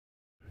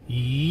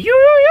U.U.U.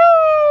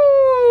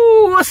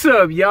 What's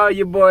up, y'all?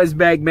 Your boy's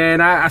back, man.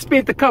 I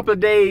spent a couple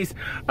of days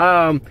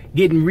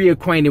getting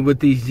reacquainted with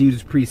these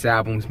Judas Priest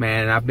albums,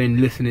 man. I've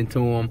been listening to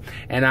them,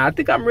 and I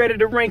think I'm ready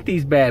to rank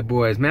these bad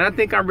boys, man. I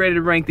think I'm ready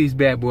to rank these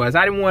bad boys.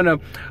 I didn't want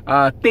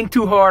to think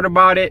too hard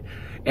about it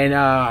and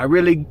I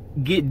really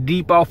get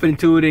deep off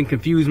into it and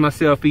confuse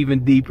myself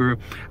even deeper.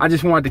 I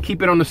just wanted to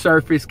keep it on the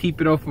surface,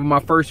 keep it off of my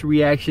first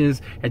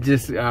reactions, and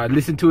just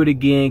listen to it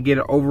again, get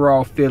an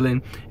overall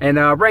feeling, and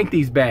rank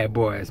these bad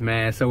boys,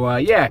 man. So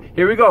yeah,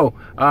 here we go.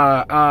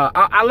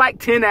 I like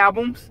 10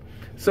 albums,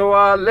 so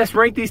let's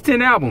rank these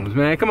 10 albums,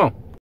 man. Come on.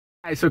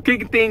 All right, so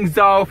kicking things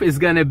off is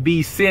gonna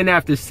be Sin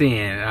After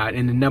Sin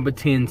in the number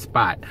 10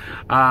 spot.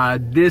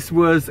 This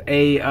was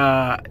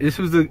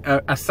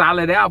a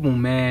solid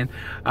album, man.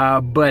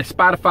 But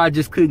Spotify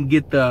just couldn't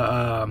get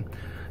the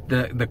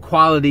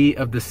quality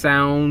of the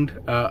sound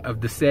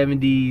of the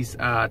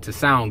 70s to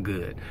sound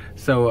good.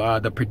 So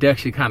the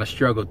production kind of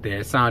struggled there.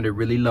 It sounded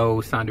really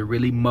low, sounded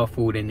really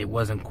muffled, and it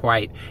wasn't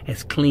quite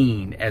as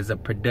clean as a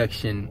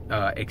production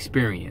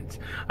experience.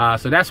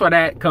 So that's why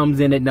that comes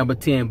in at number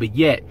 10. But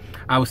yet,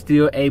 I was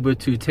still able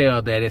to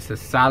tell that it's a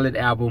solid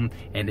album,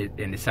 and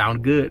it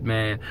sounded good,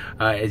 man.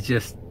 It's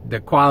just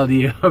the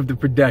quality of the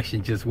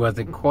production just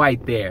wasn't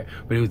quite there,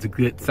 but it was a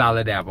good,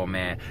 solid album,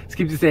 man. Let's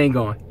keep this thing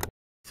going.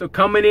 So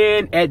coming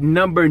in at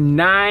number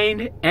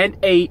 9 and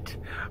 8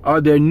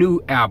 are their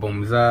new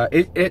albums.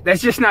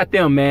 That's just not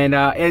them, man.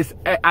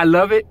 I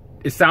love it.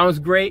 It sounds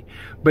great,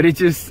 but it's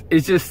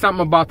just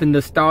something about the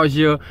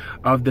nostalgia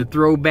of the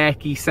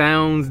throwbacky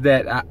sounds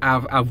that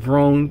I've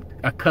grown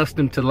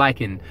accustomed to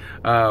liking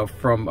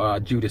from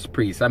Judas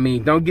Priest. I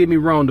mean, don't get me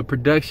wrong, the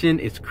production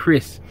is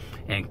crisp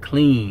and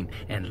clean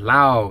and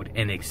loud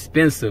and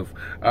expensive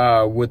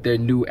with their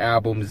new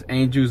albums,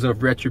 Angels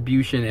of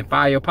Retribution and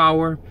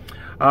Firepower.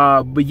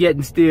 But yet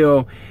and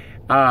still,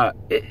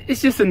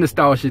 it's just a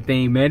nostalgia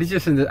thing, man. It's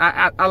just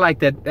I like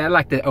that. I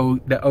like the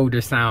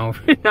older sound.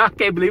 I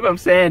can't believe I'm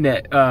saying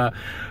that.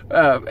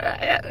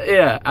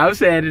 Yeah, I'm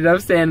saying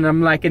it.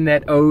 I'm liking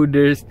that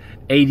older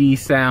 80s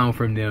sound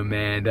from them,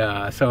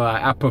 man. So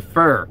I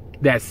prefer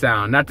that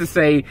sound. Not to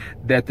say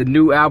that the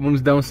new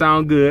albums don't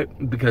sound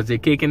good, because they're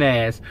kicking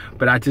ass,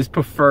 but I just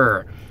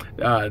prefer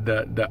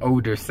the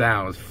older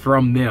sounds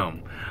from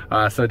them.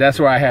 So that's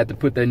why I had to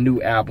put the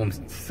new albums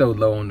so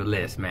low on the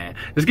list, man.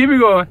 Let's keep it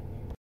going.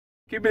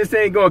 Keep this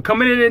thing going.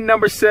 Coming in at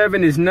number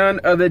 7 is none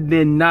other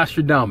than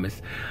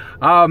Nostradamus.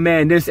 Oh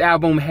man, this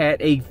album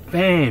had a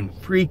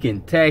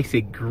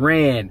fan-freaking-tastic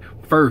grand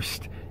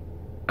first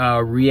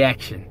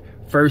reaction.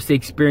 First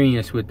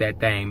experience with that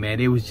thing,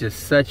 man. It was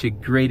just such a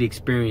great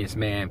experience,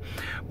 man.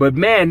 But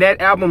man, that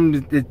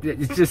album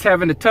is just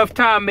having a tough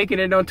time making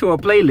it onto a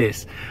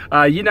playlist.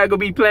 You're not gonna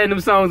be playing them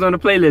songs on the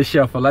playlist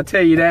shuffle, I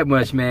tell you that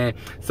much, man.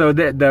 So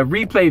the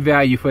replay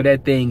value for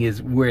that thing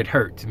is where it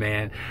hurts,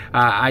 man.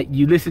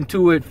 You listen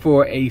to it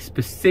for a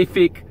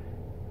specific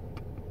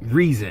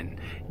reason.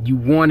 You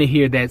want to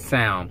hear that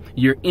sound.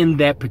 You're in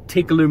that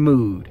particular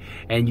mood,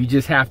 and you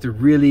just have to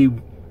really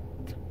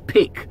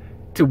pick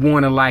to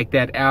want to like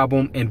that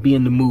album and be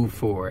in the mood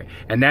for it.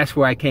 And that's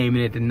why I came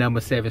in at the number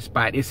 7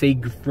 spot. It's a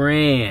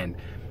grand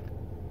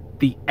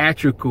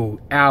theatrical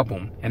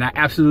album, and I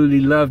absolutely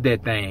love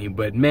that thing.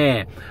 But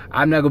man,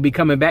 I'm not gonna be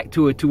coming back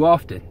to it too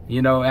often,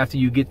 you know, after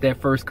you get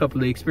that first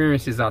couple of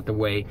experiences out the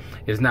way.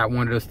 It's not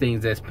one of those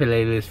things that's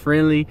playlist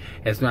friendly.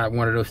 It's not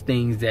one of those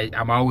things that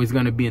I'm always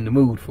gonna be in the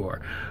mood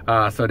for.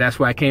 So that's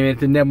why I came in at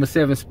the number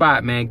 7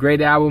 spot, man.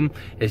 Great album.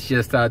 It's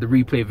just the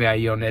replay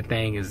value on that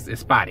thing is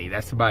spotty.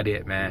 That's about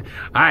it, man.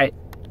 All right,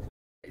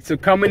 so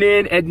coming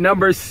in at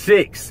number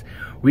 6,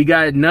 we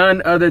got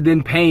none other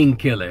than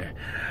Painkiller.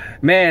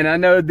 Man, I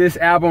know this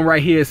album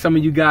right here is some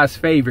of you guys'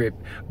 favorite,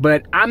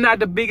 but I'm not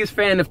the biggest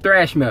fan of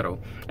thrash metal.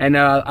 And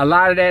a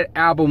lot of that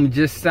album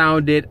just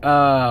sounded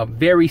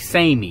very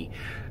samey.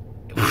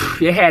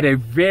 It had a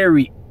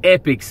very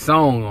epic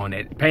song on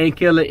it.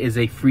 Painkiller is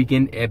a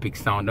freaking epic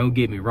song, don't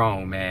get me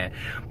wrong, man.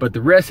 But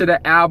the rest of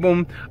the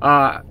album,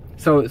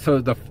 so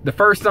the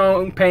first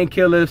song,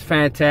 Painkiller, is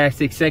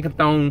fantastic. Second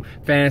song,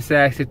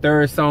 fantastic.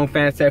 Third song,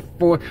 fantastic.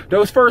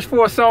 Those first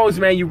 4 songs,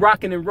 man, you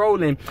rocking and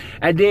rolling.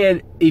 And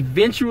then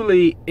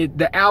eventually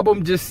the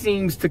album just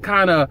seems to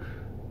kind of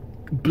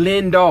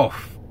blend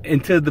off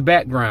into the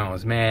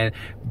backgrounds, man.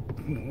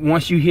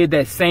 Once you hear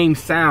that same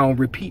sound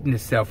repeating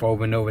itself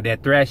over and over,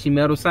 that thrashy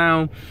metal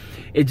sound,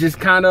 it just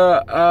kind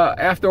of,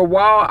 after a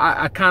while,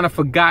 I kind of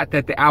forgot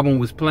that the album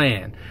was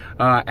playing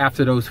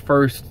after those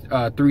first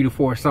 3 to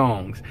 4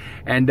 songs.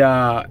 And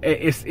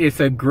it's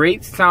a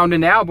great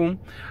sounding album.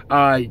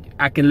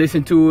 I can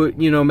listen to it,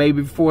 you know,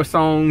 maybe 4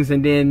 songs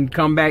and then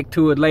come back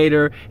to it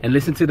later and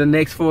listen to the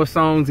next 4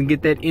 songs and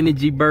get that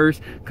energy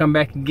burst. Come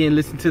back again,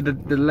 listen to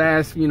the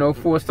last, you know,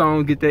 4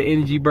 songs, get that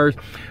energy burst.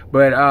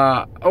 But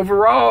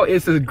overall,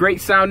 it's a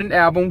great sounding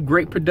album,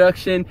 great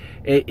production.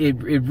 It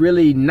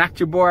really knocked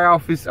your boy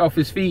off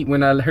his feet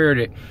when I heard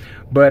it.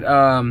 But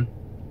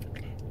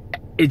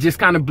it just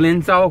kind of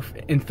blends off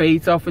and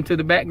fades off into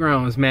the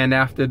backgrounds, man,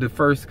 after the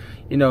first,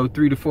 3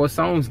 to 4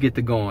 songs get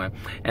to going.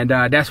 And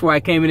that's why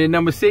it came in at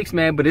number 6,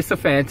 man. But it's a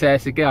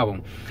fantastic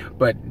album.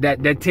 But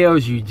that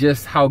tells you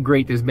just how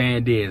great this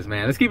band is,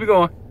 man. Let's keep it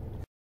going.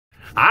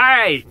 All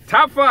right,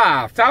 top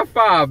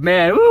five,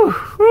 man.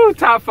 Woo,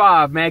 top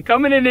 5, man.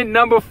 Coming in at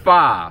number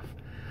 5.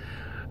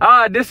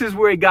 This is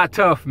where it got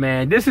tough,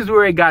 man. This is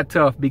where it got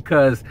tough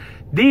because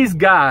these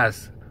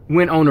guys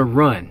went on a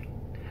run.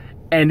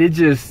 And it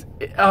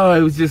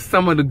was just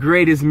some of the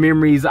greatest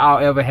memories I'll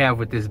ever have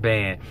with this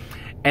band.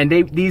 And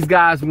these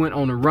guys went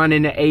on a run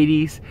in the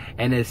 80s,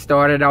 and it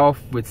started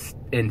off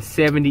in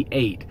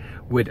 78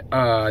 with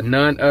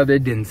none other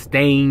than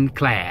Stained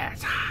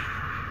Class.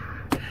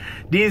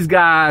 These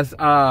guys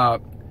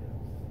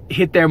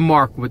hit their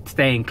mark with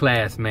Stained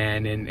Class,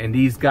 man, and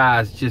these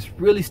guys just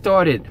really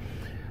started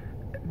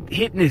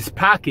hitting this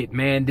pocket,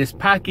 man, this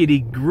pockety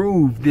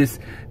groove, this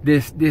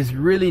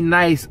really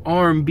nice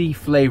R&B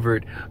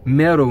flavored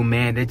metal,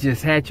 man, that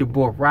just had your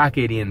boy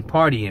rocking and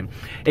partying.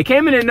 It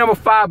came in at number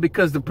 5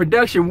 because the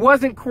production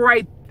wasn't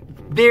quite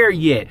there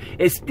yet.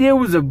 It still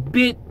was a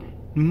bit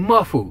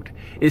muffled.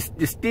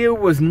 It still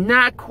was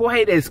not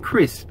quite as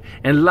crisp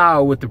and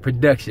loud with the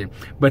production,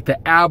 but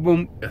the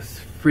album is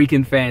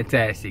freaking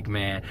fantastic,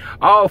 man.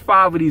 All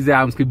 5 of these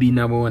albums could be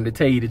number 1, to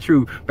tell you the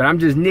truth, but I'm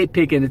just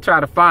nitpicking to try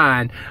to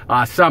find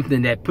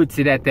something that puts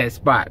it at that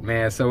spot,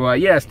 man. So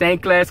yeah,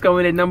 Stained Class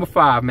coming in at number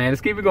 5, man. Let's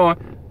keep it going.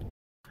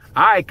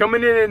 All right,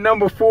 coming in at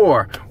number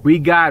 4, we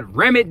got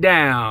Ram It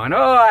Down. Oh,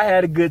 I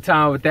had a good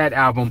time with that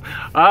album.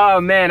 Oh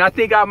man, I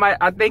think that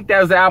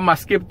was the album I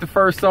skipped the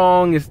first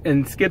song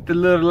and skipped the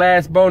little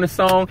last bonus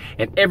song,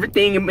 and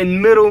everything in the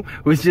middle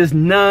was just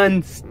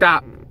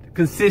non-stop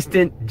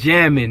consistent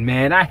jamming,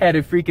 man. I had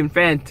a freaking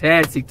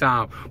fantastic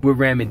time with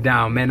Ram It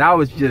Down, man. I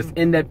was just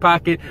in that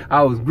pocket.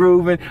 I was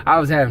grooving. I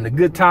was having a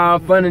good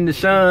time, fun in the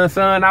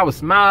sun. I was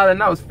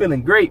smiling. I was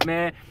feeling great,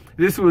 man.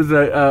 This was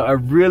a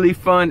really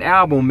fun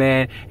album,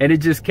 man, and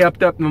it just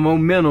kept up the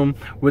momentum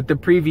with the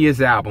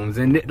previous albums.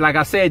 And like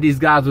I said, these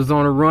guys was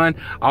on a run.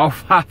 All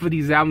 5 of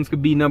these albums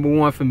could be number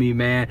 1 for me,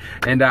 man.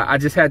 And I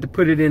just had to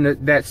put it in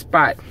that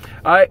spot.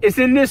 It's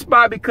in this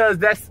spot because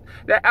that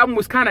album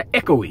was kind of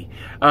echoey.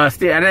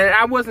 Still,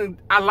 and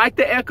I like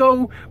the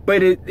echo,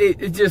 but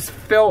it just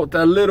felt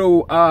a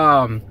little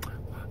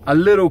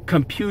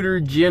computer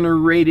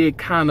generated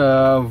kind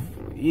of.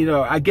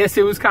 I guess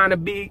it was kind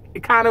of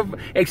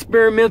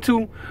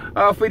experimental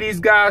for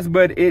these guys,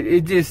 but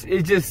it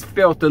just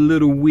felt a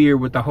little weird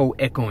with the whole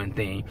echoing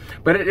thing.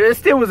 But it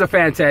still was a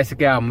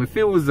fantastic album. If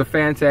it was a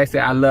fantastic,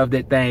 I love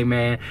that thing,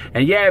 man.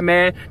 And yeah,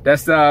 man,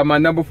 that's my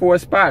number 4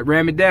 spot.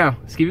 Ram It Down.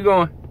 Let's keep it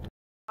going.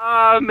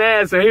 Oh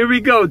man, so here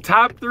we go.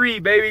 Top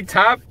 3, baby.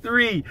 Top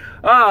 3.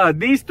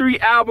 These 3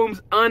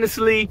 albums,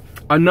 honestly,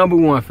 are number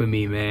 1 for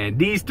me, man.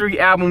 These 3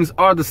 albums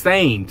are the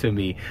same to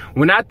me.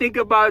 When I think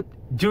about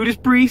Judas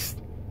Priest,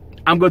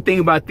 I'm gonna think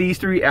about these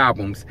 3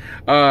 albums,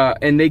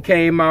 and they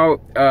came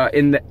out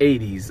in the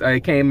 80s.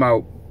 It came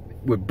out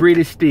with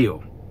British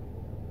Steel.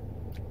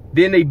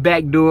 Then they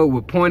backdoored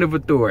with Point of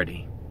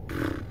Authority.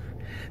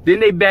 Then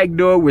they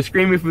backdoored with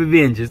Screaming for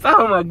Vengeance.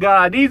 Oh my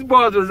God, these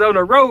boys was on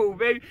the road,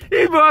 baby.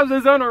 These boys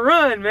was on the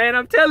run, man.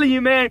 I'm telling you,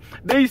 man,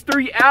 these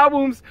 3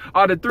 albums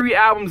are the 3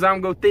 albums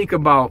I'm gonna think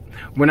about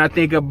when I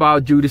think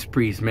about Judas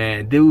Priest,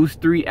 man. Those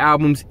 3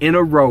 albums in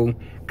a row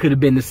could have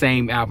been the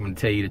same album,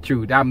 to tell you the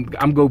truth. I'm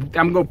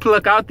gonna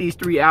pluck out these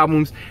 3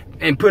 albums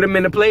and put them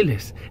in a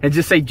playlist and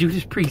just say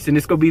Judas Priest, and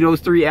it's gonna be those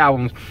 3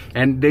 albums.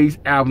 And these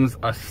albums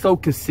are so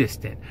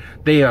consistent.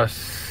 They are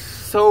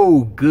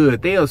so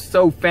good. They are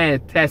so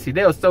fantastic.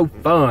 They are so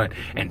fun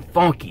and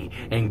funky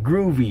and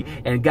groovy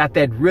and got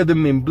that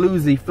rhythm and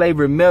bluesy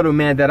flavored metal,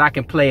 man, that I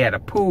can play at a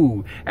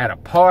pool, at a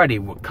party,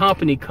 when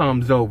company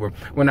comes over,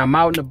 when I'm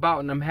out and about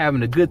and I'm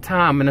having a good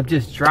time and I'm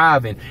just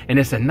driving and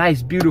it's a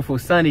nice, beautiful,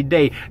 sunny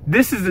day.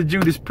 This is the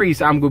Judas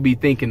Priest I'm gonna be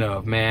thinking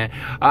of, man.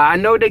 I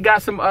know they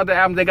got some other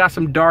albums. They got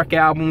some dark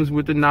albums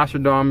with the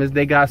Nostradamus.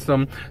 They got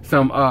some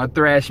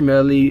thrash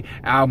melody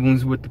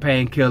albums with the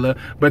Painkiller,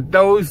 but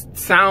those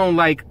sound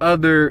like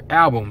other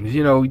albums.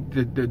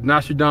 The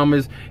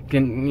Nostradamus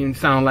can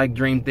sound like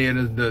Dream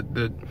Theater.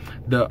 The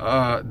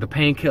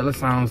Painkiller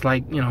sounds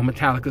like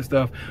Metallica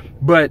stuff.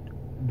 But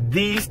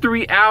these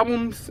 3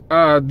 albums,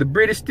 the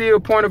British Steel,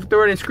 Point of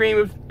Authority, and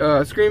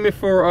Screaming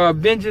for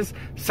Vengeance,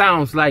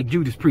 sounds like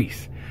Judas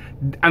Priest.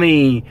 I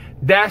mean,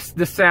 that's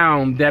the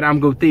sound that I'm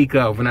gonna think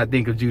of when I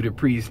think of Judas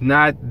Priest,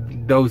 not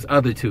those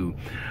other 2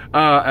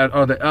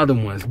 or the other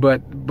ones.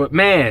 But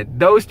man,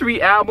 those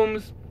 3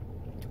 albums,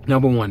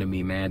 number 1 to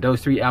me, man.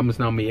 Those 3 albums,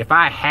 number me. If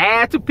I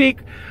had to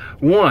pick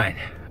one,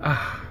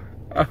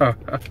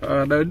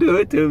 don't do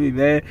it to me,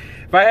 man.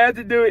 If I had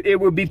to do it,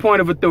 it would be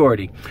Point of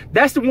Authority.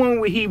 That's the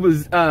one where he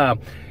was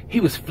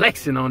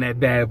flexing on that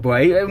bad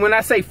boy. When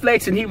I say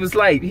flexing, he was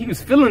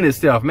feeling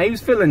himself, man. He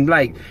was feeling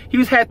like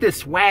had this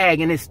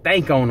swag and this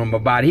stank on him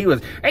about it. He was,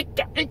 hey,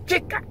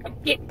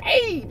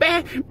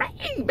 man,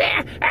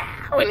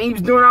 and he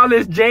was doing all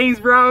this James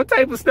Brown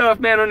type of stuff,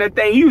 man, on that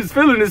thing. He was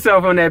feeling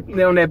himself on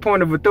that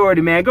point of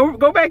authority, man.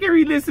 Go back and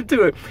re-listen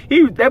to it.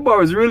 That boy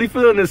was really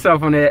feeling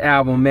himself on that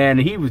album, man.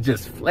 And he was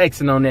just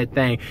flexing on that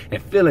thing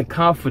and feeling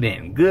confident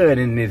and good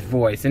in his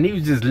voice. And he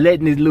was just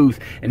letting it loose.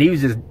 And he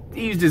was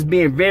just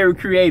being very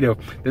creative.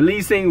 The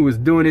lead singer was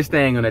doing his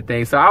thing on that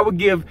thing. So I would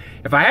give,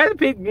 if I had to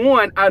pick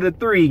one out of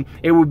three,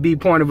 it would be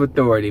Point of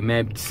Authority,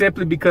 man.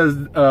 Simply because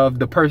of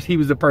he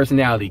was the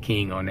personality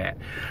king on that.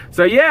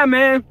 So yeah,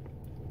 man.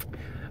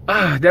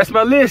 That's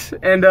my list.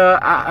 And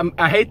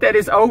I hate that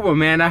it's over,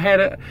 man.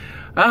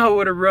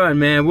 What a run,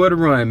 man. What a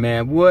run,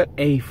 man. What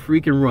a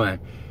freaking run.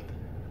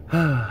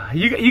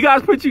 You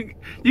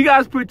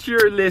guys put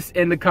your list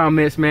in the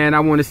comments, man.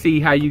 I want to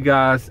see how you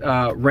guys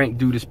rank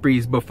Judas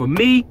Priest. But for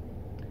me,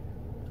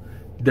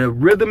 the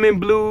rhythm and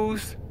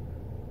blues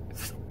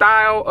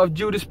style of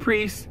Judas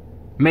Priest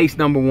makes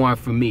 #1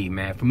 for me,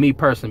 man. For me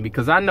personally,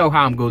 because I know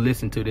how I'm gonna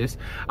listen to this.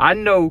 I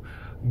know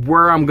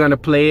where I'm gonna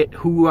play it,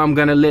 who I'm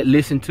gonna let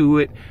listen to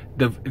it,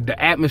 the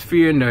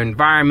atmosphere and the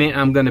environment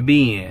I'm gonna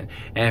be in.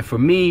 And for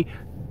me,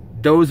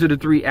 those are the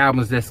 3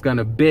 albums that's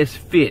gonna best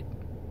fit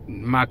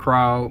my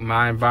crowd,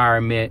 my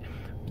environment,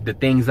 the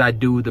things I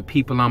do, the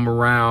people I'm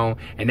around,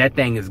 and that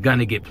thing is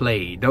gonna get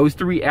played. Those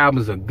 3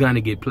 albums are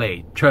gonna get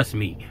played. Trust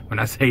me when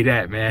I say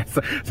that, man.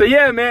 So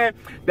yeah, man,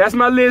 that's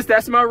my list.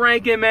 That's my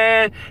ranking,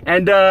 man.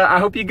 And I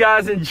hope you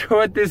guys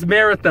enjoyed this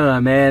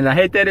marathon, man. I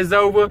hate that it's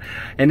over,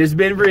 and it's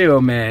been real,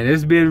 man.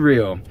 It's been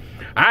real.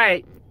 All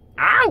right,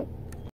 out.